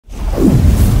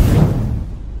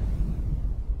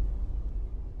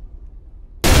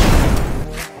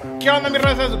¿Qué onda mi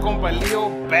raza? Su compa Leo,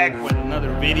 back with another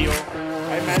video.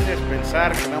 Hay me han de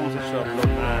pensar que no hemos hecho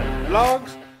upload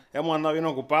vlogs. Hemos andado bien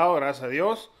ocupados, gracias a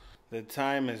Dios. The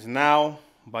time is now.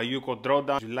 Bayuco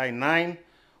Throwdown, July 9.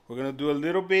 We're gonna do a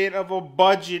little bit of a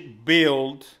budget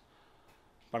build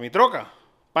para mi troca.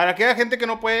 Para aquella gente que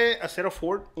no puede hacer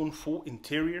afford un full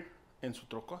interior en su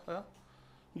troca, ¿verdad?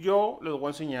 Yo les voy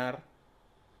a enseñar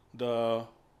the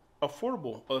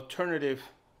affordable alternative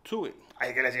to it.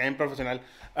 Ay, que le enseñen profesional.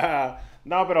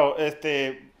 No, pero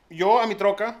yo a mi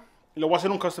troca le voy a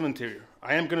hacer un custom interior.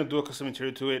 I am going to do a custom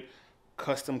interior to it.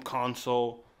 Custom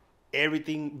console.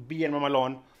 Everything bien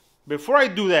mamalón. Before I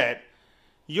do that,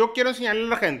 yo quiero enseñarle a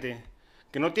la gente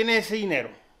que no tiene ese dinero,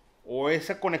 o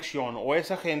esa conexión, o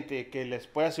esa gente que les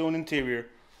puede hacer un interior,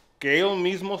 que ellos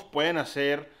mismos pueden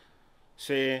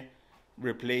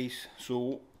replace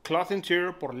su cloth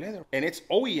interior por leather. And it's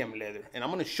OEM leather. And I'm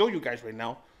going to show you guys right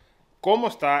now cómo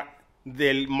está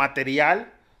del material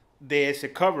de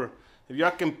ese cover. If you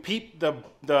can peep the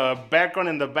background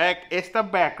in the back, esta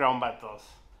background, vatos.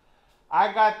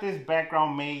 I got this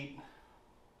background made,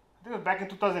 I think it was back in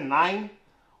 2009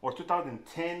 or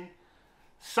 2010,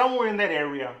 somewhere in that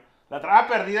area. La traía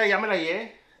perdida, ya me la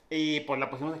hallé, y pues la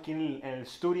pusimos aquí en el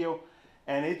studio,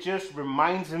 and it just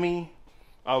reminds me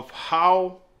of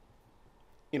how,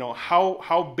 you know,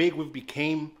 how big we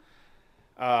became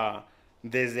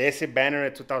desde ese banner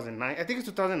at 2009. I think it's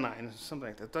 2009, something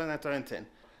like that, 2009, 2010.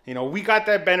 You know, we got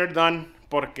that banner done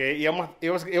porque it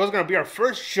was going to be our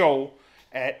first show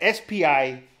at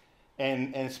SPI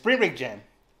and Spring Break Jam.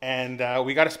 And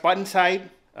we got a spot inside.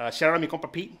 Shout out to mi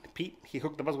compa Pete. Pete, he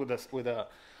hooked up us with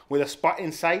a spot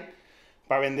inside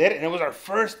para vender. And it was our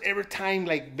first ever time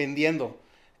like vendiendo.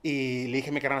 Y le dije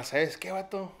a mi carnal, ¿sabes qué,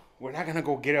 vato? We're not going to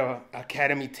go get a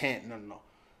Academy tent. No.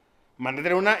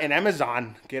 Mandé una en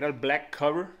Amazon, que era el black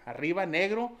cover, arriba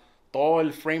negro, todo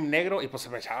el frame negro, y pues se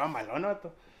me echaba malón, vato.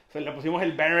 O sea, le pusimos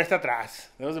el banner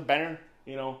atrás. There was a banner,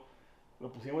 you know, lo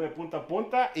pusimos de punta a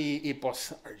punta, y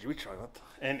pues, Rgvtrucks, vato.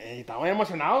 Y estábamos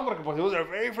emocionados porque pues it was our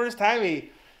very first time,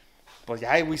 y pues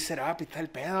ya, we set up y tal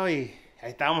pedo, y ahí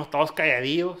estábamos todos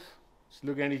calladillos, just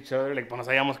looking at each other, like, pues no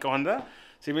sabíamos qué onda,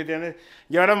 ¿sí me entiendes?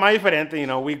 Y ahora es más diferente, you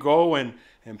know, we go and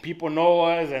people know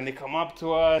us, and they come up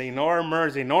to us, they know our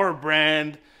merch, they know our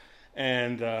brand,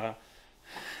 and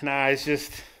it's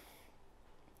just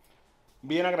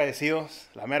bien agradecidos,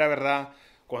 la mera verdad,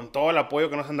 con todo el apoyo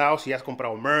que nos han dado. Si has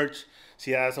comprado merch,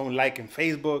 si has dado un like en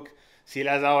Facebook, si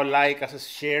le has dado like, haces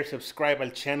share, subscribe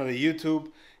al channel de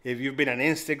YouTube, if you've been on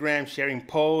Instagram, sharing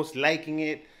posts, liking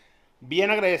it, bien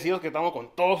agradecidos que estamos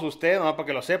con todos ustedes, nomás para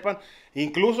que lo sepan.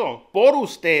 Incluso por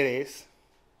ustedes,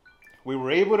 we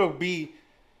were able to be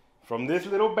from this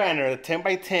little banner, the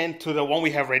 10x10, to the one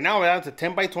we have right now, that's a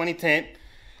 10x20 tent,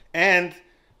 and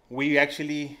we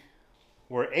actually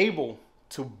were able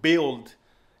to build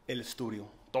el estudio,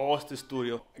 todo este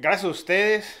estudio. Gracias a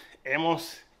ustedes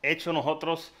hemos hecho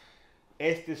nosotros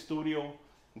este estudio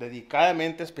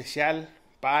dedicadamente especial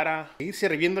para ir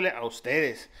sirviéndole a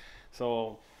ustedes.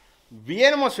 So,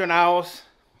 bien emocionados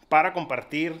para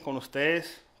compartir con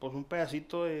ustedes pues un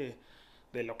pedacito de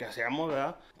lo que hacemos,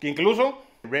 ¿verdad? Que incluso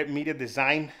Red Media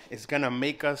Design is gonna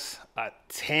make us a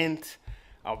tent,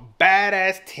 a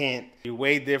badass tent,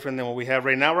 way different than what we have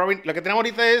right now. Lo que tenemos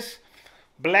ahorita es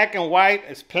black and white.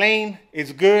 It's plain.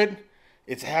 It's good.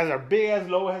 It has our big ass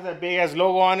logo. It has that big ass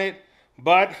logo on it.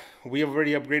 But we have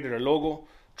already upgraded our logo,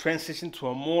 transitioned to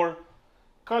a more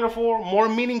colorful, more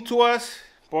meaning to us,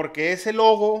 porque ese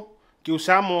logo que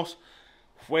usamos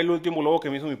fue el último logo que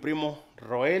me hizo mi primo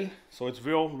Roel. So it's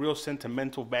real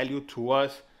sentimental value to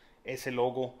us, ese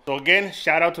logo. So again,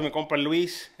 shout out to my compa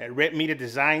Luis at Red Media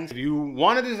Designs. If you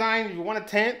want a design, if you want a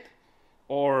tent,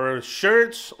 or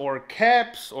shirts, or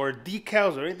caps, or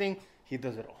decals, or anything, he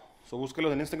does it all. So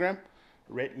búsquelos en Instagram,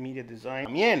 Red Media Design.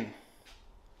 También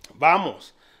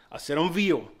vamos a hacer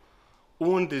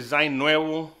un design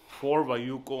nuevo for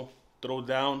Bayuco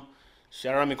Throwdown.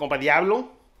 Shout out to mi compa Diablo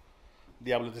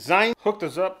Design. Hooked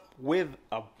us up with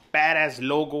a badass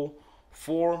logo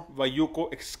for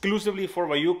Bayuco, exclusively for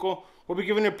Bayuco. We'll be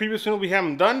giving a preview soon. We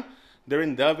haven't done. They're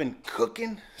in the oven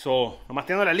cooking. So, nomás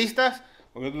teniendo las listas,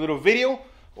 we're going to do a little video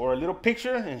or a little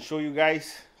picture and show you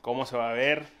guys cómo se va a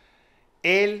ver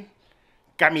el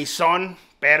camisón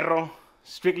perro,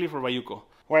 strictly for Bayuco.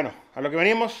 Bueno, a lo que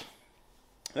venimos,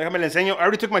 déjame le enseño. I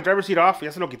already took my driver's seat off,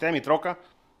 ya se lo quité de mi troca.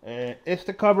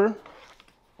 Este cover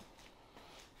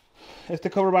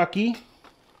va aquí,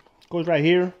 goes right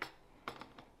here.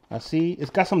 Así, it's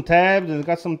got some tabs and it's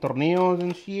got some tornillos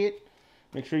and shit.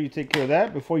 Make sure you take care of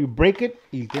that before you break it.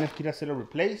 Y tienes que ir a hacerlo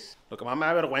replace. Lo que más me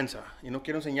da vergüenza, y no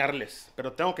quiero enseñarles,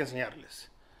 pero tengo que enseñarles,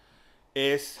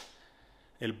 es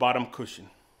el bottom cushion.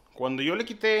 Cuando yo le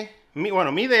quité, mi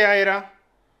idea era,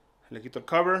 le quito el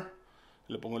cover,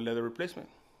 le pongo el leather replacement.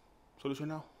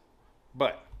 Solucionado.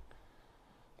 But,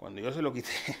 cuando yo se lo quité,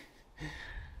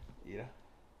 mira.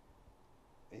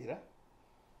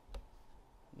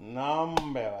 No,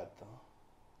 hombre, vato.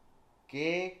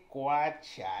 Qué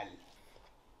cuachal.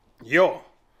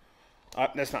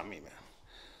 That's not me, man.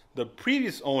 The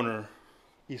previous owner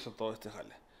hizo todo este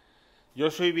jale. Yo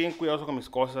soy bien cuidadoso con mis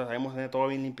cosas. Hemos tenido todo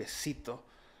bien limpiecito.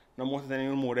 No hemos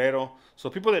tenido un murero. So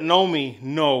people that know me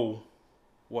know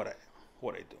what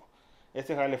I do.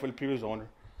 Este jale fue el previous owner.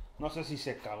 No sé si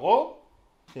se cagó,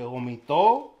 se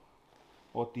vomitó,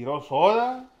 o tiró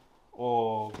soda,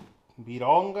 o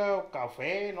vironga, o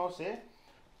café, no sé.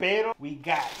 Pero we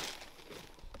got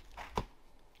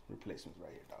replacements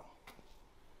right here, dog.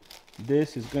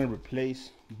 This is gonna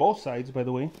replace both sides, by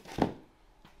the way.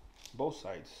 Both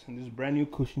sides. And these brand new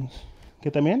cushions.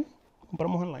 Que también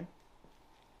compramos online.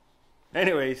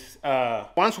 Anyways,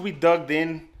 once we dug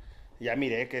in, ya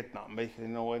miré que no, me dije,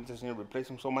 no voy a enseñar replace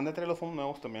them. So mandé traer los foams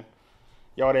nuevos también.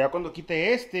 Y ahora ya cuando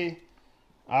quite este,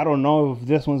 I don't know if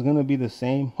this one's gonna be the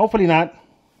same. Hopefully not.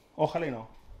 Ojalá y no.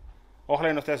 Ojalá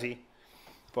y no esté así.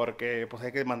 Porque pues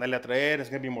hay que mandarle a traer. It's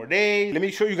gonna be more days. Let me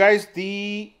show you guys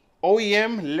the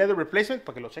OEM leather replacement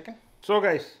para que lo chequen. So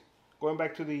guys, going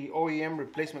back to the OEM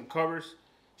replacement covers.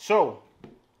 So,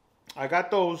 I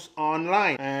got those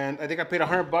online. And I think I paid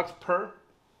 $100 per.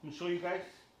 Let me show you guys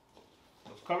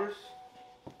those covers.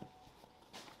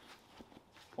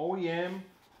 OEM,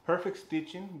 perfect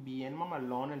stitching. Bien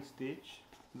mamalón el stitch.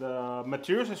 The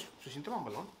materials se siente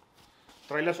mamalón.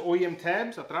 Trae las OEM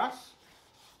tabs atrás.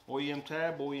 OEM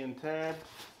tab, OEM tab.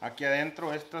 Aquí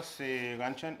adentro estas se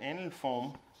ganchan en el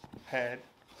foam pad.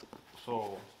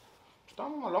 So, está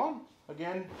mamalón.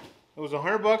 Again, it was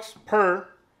 $100 per.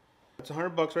 That's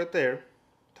 $100 right there.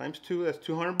 Times 2, that's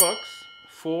 $200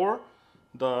 for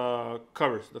the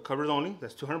covers. The covers only.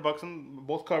 That's $200 on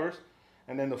both covers.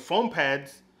 And then the foam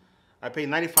pads, I paid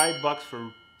 $95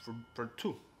 for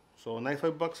two. So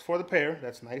 $95 for the pair.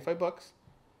 That's $95.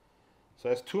 So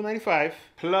that's $295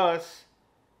 plus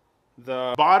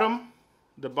the bottom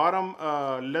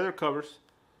leather covers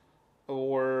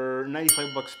were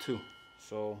 $95 too.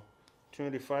 So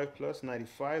 295 plus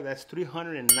 95, that's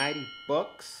 $390.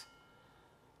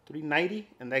 $390,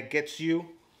 and that gets you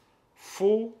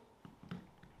full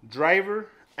driver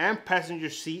and passenger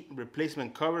seat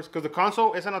replacement covers. Because the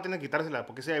console, esa no tiene que quitársela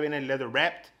porque esa ya viene leather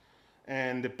wrapped.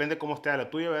 And depende cómo esté la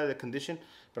tuya, ¿verdad? The condition.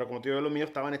 Pero como te digo, los míos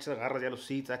estaban hechas garras ya los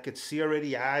seats. I could see already,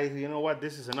 you know what,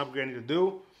 this is an upgrade I need to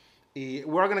do. Y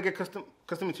we're gonna get custom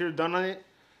material done on it.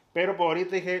 Pero por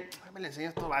ahorita dije, me le enseño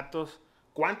a estos vatos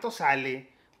cuánto sale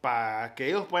para que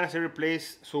ellos puedan hacer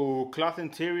replace su cloth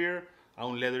interior a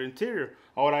un leather interior.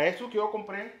 Ahora, estos que yo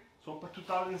compré son para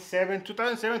 2007,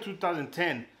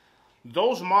 2010.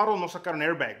 Those models no sacaron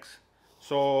airbags.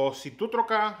 So, si tu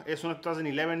troca es una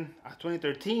 2011 a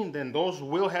 2013, then those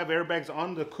will have airbags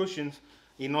on the cushions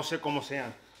y no sé cómo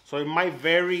sean. So, it might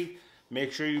vary.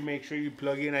 Make sure you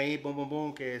plug in ahí, boom, boom,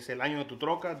 boom, que es el año de tu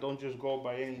troca. Don't just go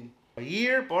by any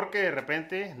year, porque de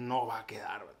repente no va a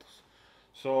quedar, vatos.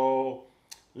 So,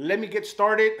 let me get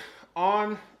started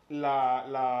on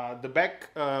the back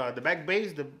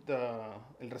base,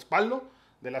 el respaldo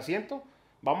del asiento.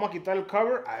 Vamos a quitar el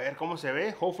cover, a ver cómo se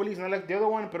ve. Hopefully it's not like the other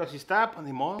one, pero si está, pues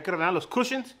ni modo. Hay que ordenar los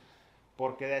cushions,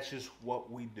 porque that's just what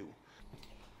we do.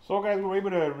 So guys, we were able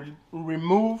to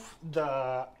remove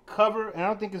the cover, and I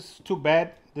don't think it's too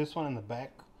bad, this one in the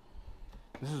back.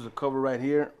 This is the cover right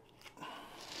here.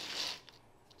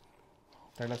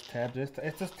 Trae las tabs.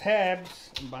 Estas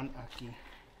tabs van aquí.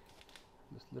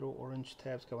 These little orange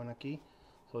tabs que van aquí.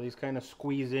 So these kind of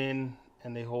squeeze in,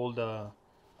 and they hold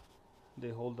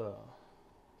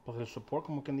pues el support,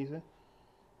 como quien dice,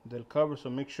 del cover.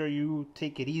 So make sure you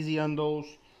take it easy on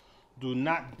those. Do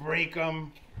not break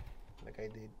them like I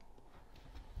did.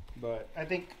 But I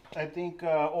think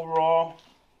overall,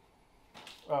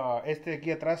 este aquí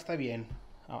atrás está bien.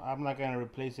 I'm not gonna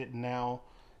replace it now.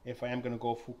 If I am gonna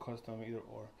go full custom,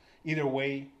 either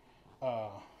way,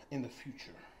 in the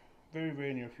future,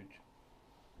 very near future.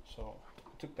 So I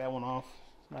took that one off.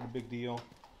 It's not a big deal.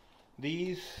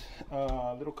 These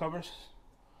little covers,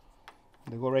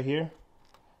 they go right here.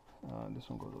 This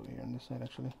one goes over here on this side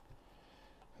actually.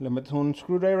 Le metes un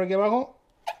screwdriver aquí abajo,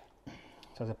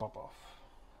 se hace pop off.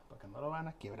 Para que no lo van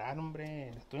a quebrar,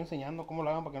 hombre. Les estoy enseñando cómo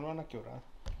lo hagan para que no lo van a quebrar.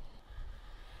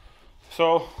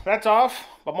 So, that's off.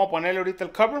 Vamos a ponerle ahorita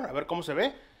el cover, a ver cómo se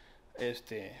ve.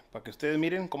 Para que ustedes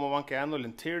miren cómo van quedando el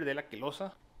interior de la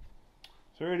quilosa.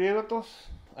 So,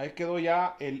 ahí quedó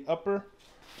ya el upper,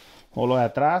 o lo de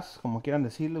atrás, como quieran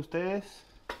decirle ustedes.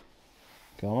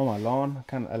 Quedó mamalón.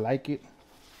 I like it.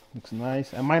 Looks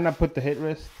nice. I might not put the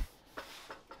headrest.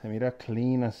 Se mira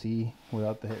clean así,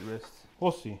 without the headrest.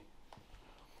 Oh, sí.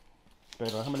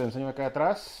 Pero déjame le enseño acá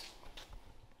atrás.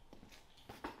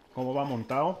 Cómo va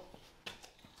montado.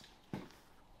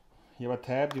 Lleva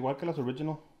tabs, igual que las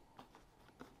original.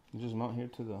 You just mount here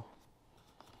to the...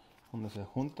 donde se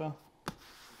junta.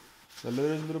 The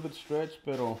leather is a little bit stretched,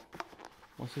 pero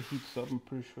once it heats up, I'm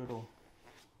pretty sure it'll...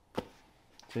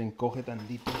 se encoge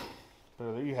tantito.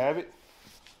 Pero there you have it.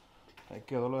 Ahí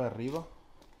quedó lo de arriba.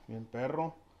 Bien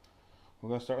perro. We're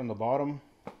gonna start on the bottom.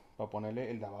 Para ponerle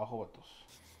el de abajo, vatos.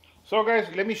 So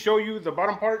guys, let me show you the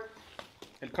bottom part.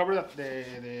 El cover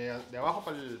de abajo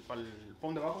para el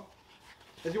foam de abajo.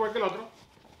 Es igual que el otro.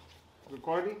 Good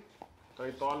quality.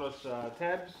 Trae todos los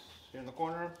tabs here in the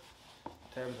corner.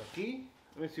 Tabs aquí.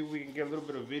 Let me see if we can get a little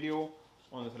bit of video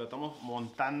donde se lo estamos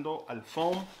montando al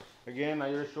foam. Again, I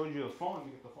already showed you the foam. Let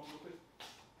me get the foam real quick.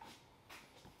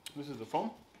 This is the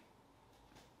foam.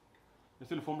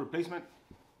 Este es el foam replacement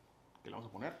que le vamos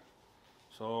a poner.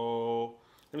 So,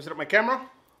 let me set up my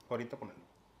camera. Ahorita ponerlo.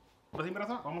 Pues sí,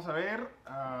 vamos a ver.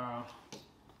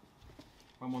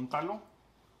 Voy a montarlo.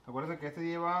 Acuérdense que este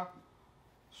lleva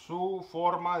su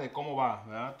forma de cómo va,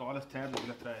 ¿verdad? Todas las tabs aquí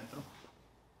las trae adentro.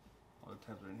 All the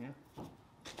tabs are in here.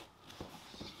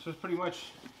 So it's pretty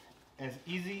much as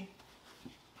easy.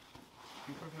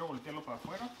 Yo prefiero voltearlo para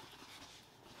afuera.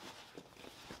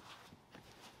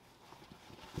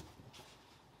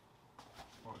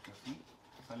 Porque así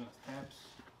salen las tabs.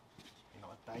 Y no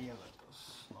batallan,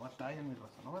 gatos. No batallan, mi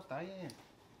raza, no batallen.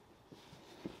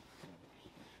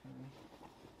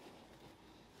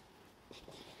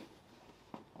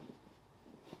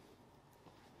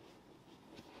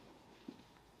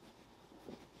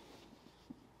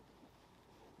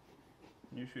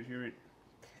 You should hear it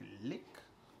click.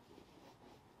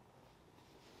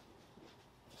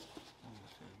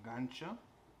 Se engancha.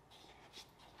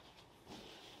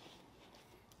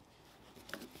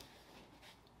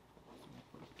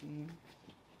 Por aquí.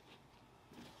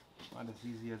 Not as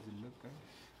easy as it looks, guys.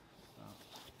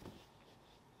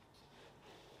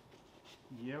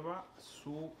 Lleva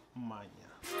su maña.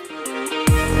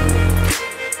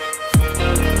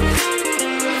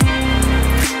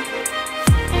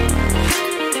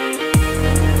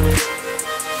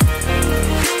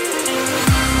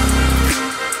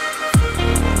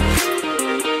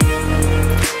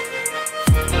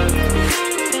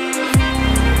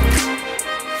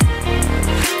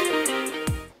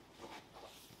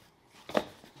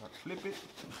 Flip it.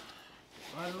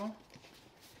 Algo.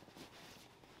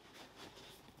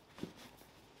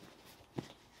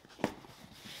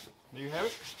 There you have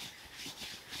it.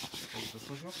 Un poquito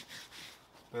sucio,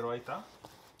 pero ahí está.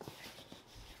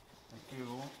 Ahí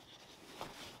quedó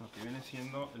lo que viene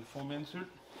siendo el foam insert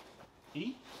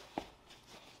y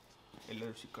el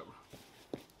leather seat cover.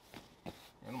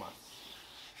 Ya nomás.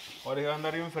 Ahora va a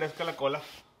andar bien fresca la cola.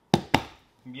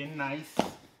 Bien nice.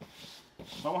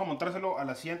 Vamos a montárselo al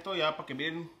asiento ya para que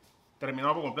miren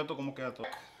terminado por completo cómo queda todo.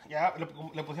 Ya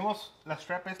le pusimos la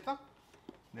strap esta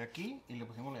de aquí y le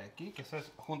pusimos la de aquí, que esa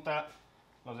es junta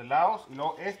los de lados, y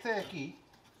luego este de aquí,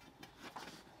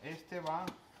 este va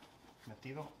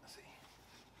metido así.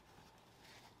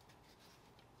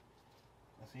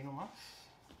 Así nomás.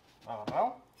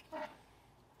 Agarrado.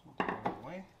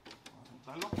 Vamos a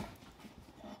sentarlo.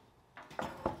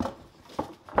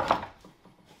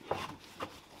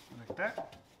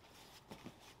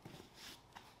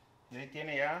 Y ahí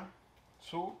tiene ya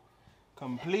su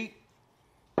complete,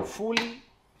 fully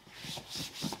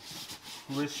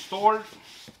restored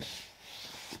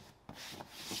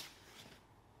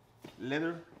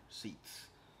leather seats.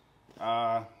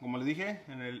 Como les dije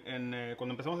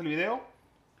cuando empezamos el video,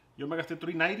 yo me gasté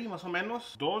 $390 más o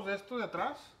menos. Dos de estos de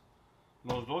atrás,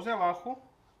 los dos de abajo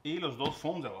y los dos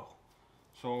foams de abajo.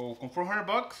 So con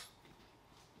 $400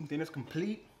 tienes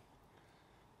complete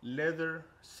leather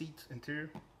seats interior.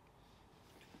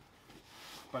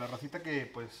 Para la racita que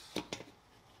pues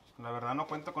la verdad no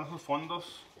cuenta con esos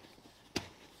fondos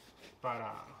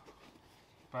para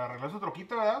arreglar su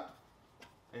troquita, ¿verdad?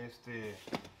 Esta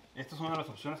es una de las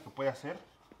opciones que puede hacer.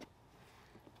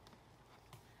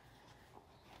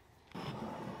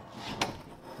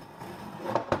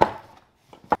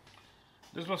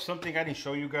 This was something I didn't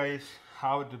show you guys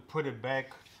how to put it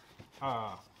back.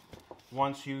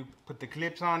 Once you put the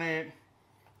clips on it,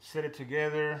 set it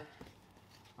together.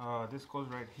 This goes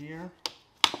right here.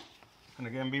 And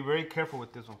again, be very careful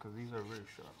with this one because these are very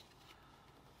sharp.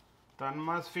 Están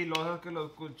más filosas que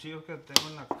los cuchillos que tengo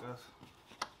en la casa.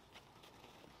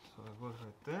 So it goes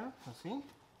right there, así.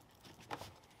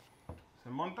 Se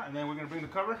monta, and then we're going to bring the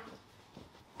cover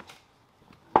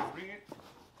bring it.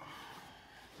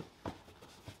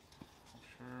 Make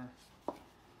sure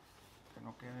que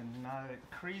no queden nada de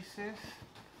creases.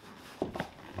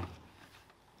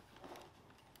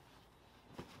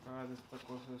 Esta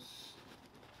cosa es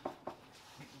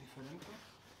diferente.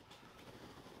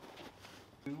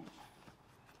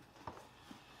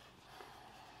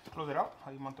 Close it out.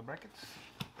 How you mount the brackets?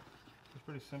 It's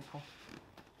pretty simple.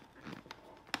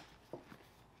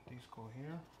 These go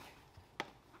here.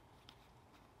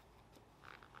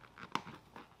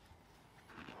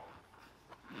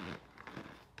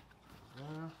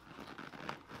 There.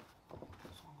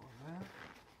 This one goes there.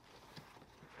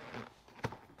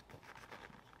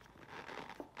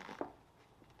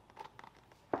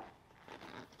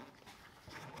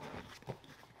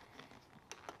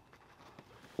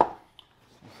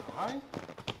 Eso ahí.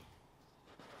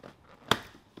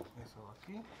 Eso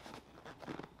aquí.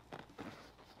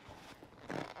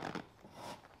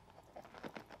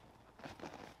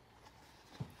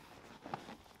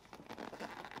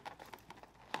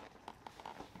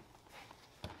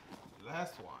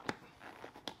 Last one.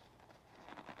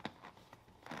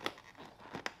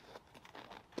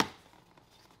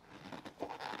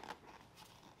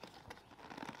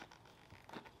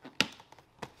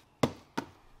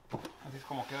 Así es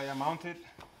como queda ya mounted.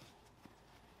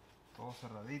 Todo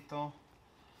cerradito.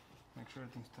 Make sure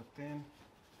everything's tucked in.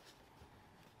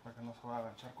 Para que no se vaya a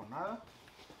agachar con nada.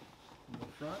 In the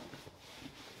front.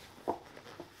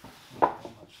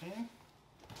 Machine.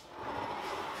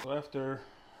 So after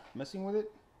messing with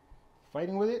it,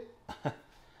 fighting with it,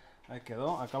 ahí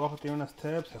quedó. Acá abajo tiene unas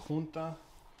tabs, se junta.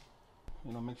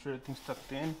 You know, make sure everything's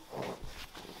tucked in.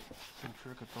 Make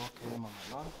sure que todo quede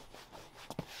mamalón,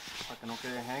 para que no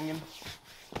quede hanging.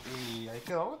 Y ahí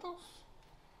quedó, vatos.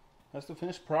 That's the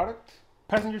finished product.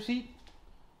 Passenger seat,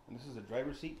 and this is the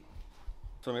driver's seat.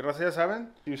 So, mi raza, ya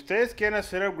saben, si ustedes quieren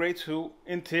hacer upgrade su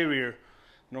interior,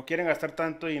 no quieren gastar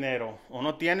tanto dinero o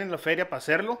no tienen la feria para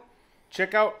hacerlo,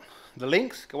 check out the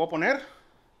links que voy a poner.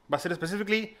 Va a ser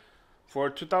specifically for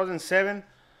 2007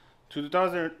 to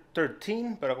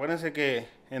 2013, pero acuérdense que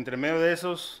entre medio de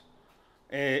esos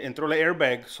entró la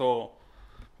airbag, so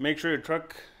make sure your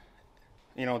truck,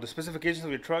 you know, the specifications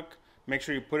of your truck, make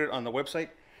sure you put it on the website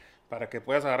para que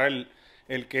puedas agarrar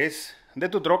el que es de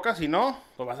tu troca. Si no,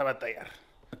 pues vas a batallar.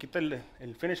 Aquí está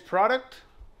el finished product.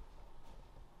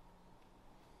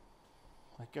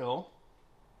 Ahí quedó.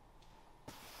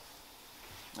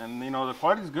 And you know, the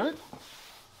quality is good.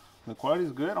 The quality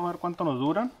is good. Vamos a ver cuánto nos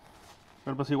duran.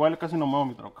 Pero pues igual casi no muevo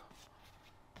mi troca.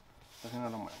 Casi no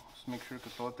lo muevo. Just make sure que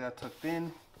todo esté tucked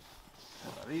in.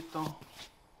 Cerradito.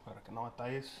 Para que no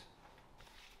batalles.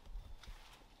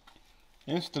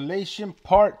 Installation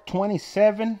part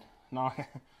 27. No,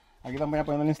 aquí también voy a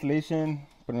poner la installation.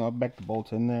 Putting back the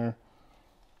bolts in there.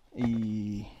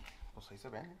 Y pues ahí se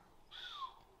ven.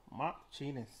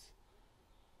 Machines.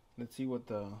 Let's see what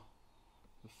the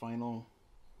final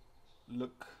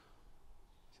look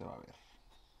se va a ver.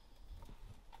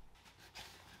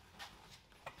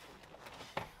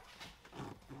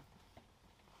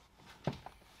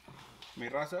 Mi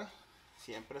raza,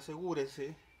 siempre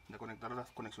asegúrese de conectar las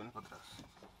conexiones para atrás.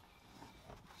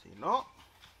 Si no,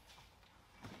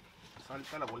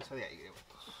 salta la bolsa de aire,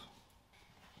 vatos.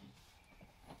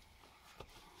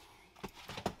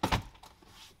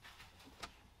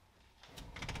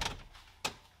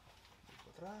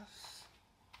 Atrás.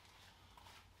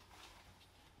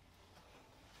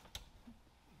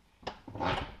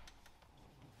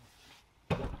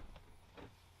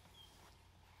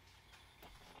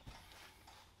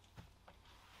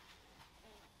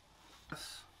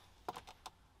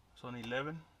 Son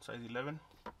 11, size 11.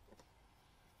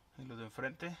 Y los de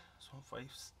enfrente son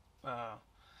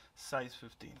size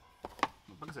 15.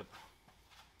 No para que sepa.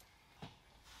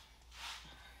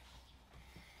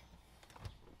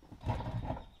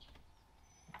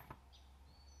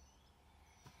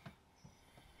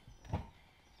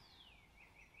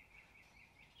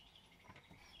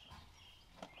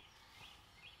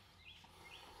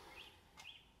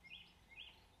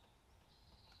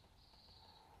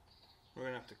 We're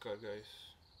gonna have to cut, guys.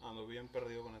 Ando bien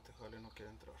perdido con este jale, no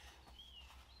quiere entrar.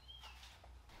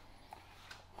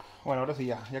 Bueno, ahora sí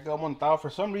ya quedó montado.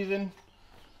 For some reason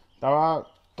estaba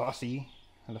todo así,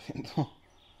 lo siento. O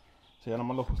sea, ya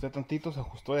nomás lo ajusté tantito, se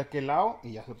ajustó de aquel lado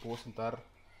y ya se pudo sentar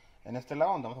en este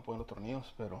lado donde vamos a poner los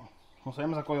tornillos. Pero no sé, ya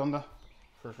me sacó de onda.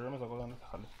 For sure me sacó de onda este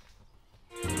jale.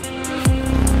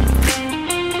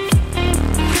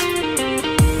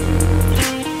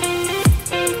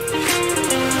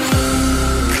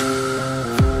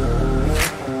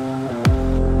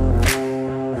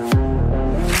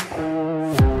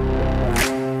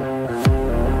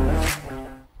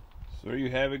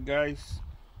 it, guys.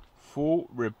 Full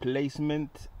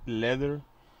replacement leather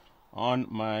on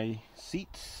my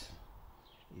seats.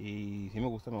 Y sí me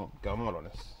gustan, quedan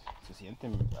malones. Se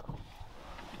sienten bien perro.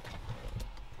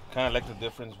 Kind of like the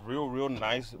difference. Real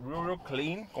nice, real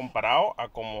clean comparado a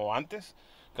como antes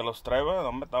que los traía,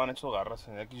 no me estaban hechos garras.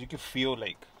 And you can feel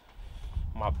like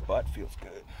my butt feels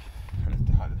good.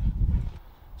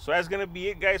 So that's gonna be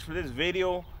it, guys, for this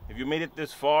video. If you made it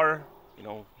this far, you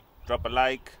know, drop a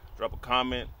like, drop a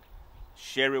comment,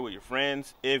 share it with your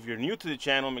friends. If you're new to the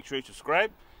channel, make sure you subscribe,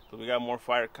 because we got more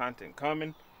fire content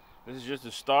coming. This is just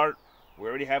the start. We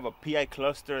already have a PI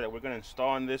cluster that we're gonna install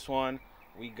on this one.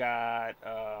 We got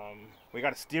a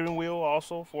steering wheel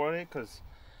also for it, because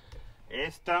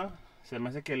esta se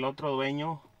me hace que el otro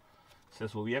dueño se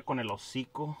subía con el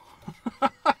hocico.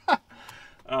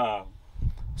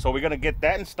 So we're gonna get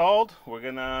that installed. We're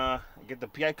gonna get the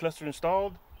PI cluster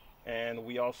installed, and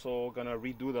we also gonna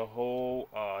redo the whole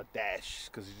dash,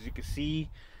 because as you can see,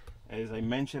 as I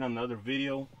mentioned on the other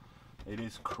video, it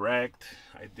is cracked.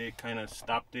 I did kind of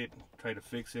stopped it, try to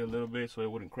fix it a little bit so it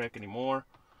wouldn't crack anymore.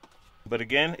 But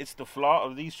again, it's the flaw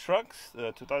of these trucks,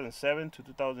 2007 to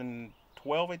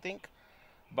 2012, I think.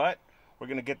 But we're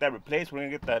gonna get that replaced. We're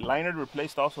gonna get that liner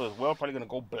replaced also as well. Probably gonna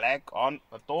go black on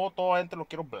todo entre lo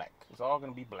quiero black. It's all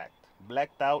gonna be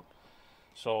blacked out.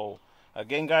 So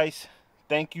again, guys,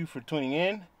 thank you for tuning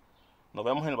in. Nos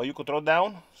vemos en el Bayuco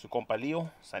Throwdown. Su compa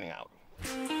Leo signing out.